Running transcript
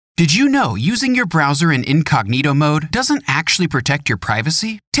Did you know using your browser in incognito mode doesn't actually protect your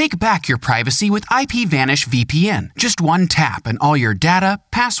privacy? Take back your privacy with IPVanish VPN. Just one tap and all your data,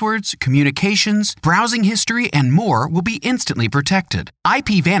 passwords, communications, browsing history, and more will be instantly protected.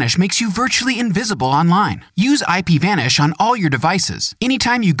 IPVanish makes you virtually invisible online. Use IPVanish on all your devices,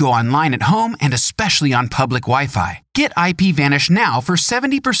 anytime you go online at home and especially on public Wi-Fi. Get IPVanish now for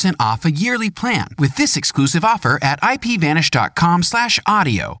 70% off a yearly plan with this exclusive offer at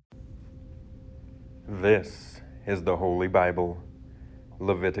ipvanish.com/audio. This is the Holy Bible,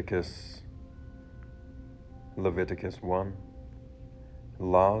 Leviticus 1.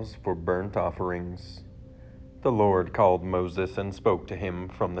 Laws for burnt offerings. The Lord called Moses and spoke to him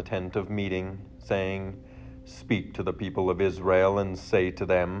from the tent of meeting, saying, "Speak to the people of Israel and say to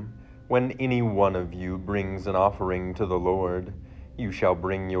them, when any one of you brings an offering to the Lord, you shall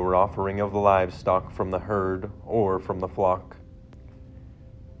bring your offering of livestock from the herd or from the flock.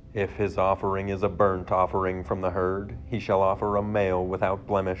 If his offering is a burnt offering from the herd, he shall offer a male without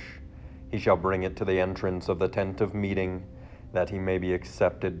blemish. He shall bring it to the entrance of the tent of meeting, that he may be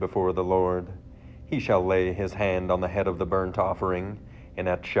accepted before the Lord. He shall lay his hand on the head of the burnt offering, and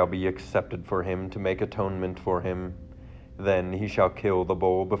it shall be accepted for him to make atonement for him. Then he shall kill the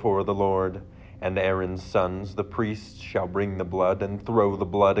bull before the Lord, and Aaron's sons, the priests, shall bring the blood and throw the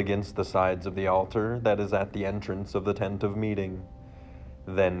blood against the sides of the altar that is at the entrance of the tent of meeting.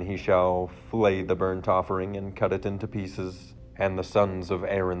 Then he shall flay the burnt offering and cut it into pieces. And the sons of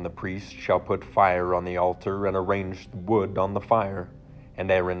Aaron the priest shall put fire on the altar and arrange wood on the fire. And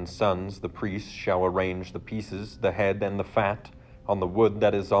Aaron's sons, the priests, shall arrange the pieces, the head and the fat, on the wood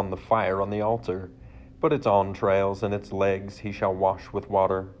that is on the fire on the altar. But its entrails and its legs he shall wash with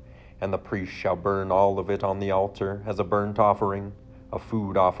water. And the priest shall burn all of it on the altar as a burnt offering, a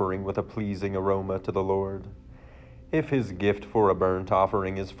food offering with a pleasing aroma to the Lord. If his gift for a burnt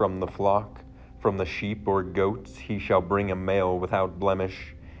offering is from the flock, from the sheep or goats, he shall bring a male without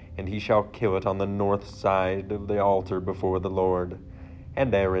blemish, and he shall kill it on the north side of the altar before the Lord.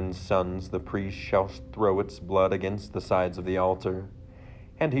 And Aaron's sons, the priests, shall throw its blood against the sides of the altar.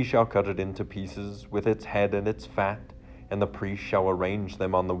 And he shall cut it into pieces, with its head and its fat, and the priest shall arrange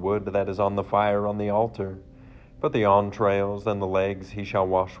them on the wood that is on the fire on the altar. But the entrails and the legs he shall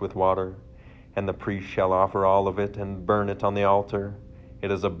wash with water. And the priest shall offer all of it and burn it on the altar.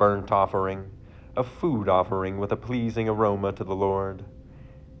 It is a burnt offering, a food offering with a pleasing aroma to the Lord.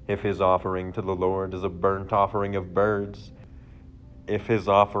 If his offering to the Lord is a burnt offering of birds,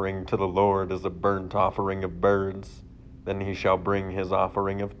 then he shall bring his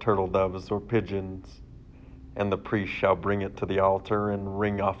offering of turtle doves or pigeons. And the priest shall bring it to the altar and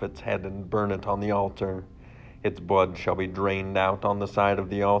wring off its head and burn it on the altar. Its blood shall be drained out on the side of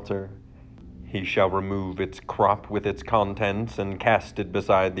the altar. He shall remove its crop with its contents and cast it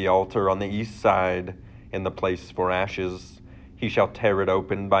beside the altar on the east side, in the place for ashes. He shall tear it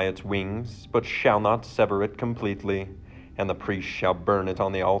open by its wings, but shall not sever it completely. And the priest shall burn it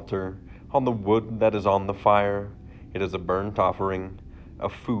on the altar, on the wood that is on the fire. It is a burnt offering, a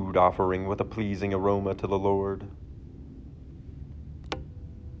food offering with a pleasing aroma to the Lord.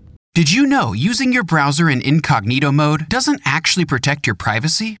 Did you know using your browser in incognito mode doesn't actually protect your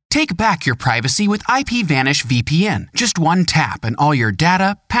privacy? Take back your privacy with IPVanish VPN. Just one tap and all your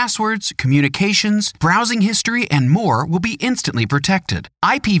data, passwords, communications, browsing history, and more will be instantly protected.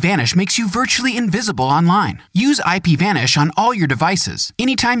 IPVanish makes you virtually invisible online. Use IPVanish on all your devices,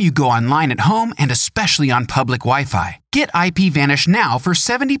 anytime you go online at home and especially on public Wi-Fi. Get IPVanish now for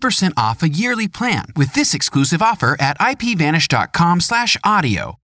 70% off a yearly plan with this exclusive offer at ipvanish.com/audio.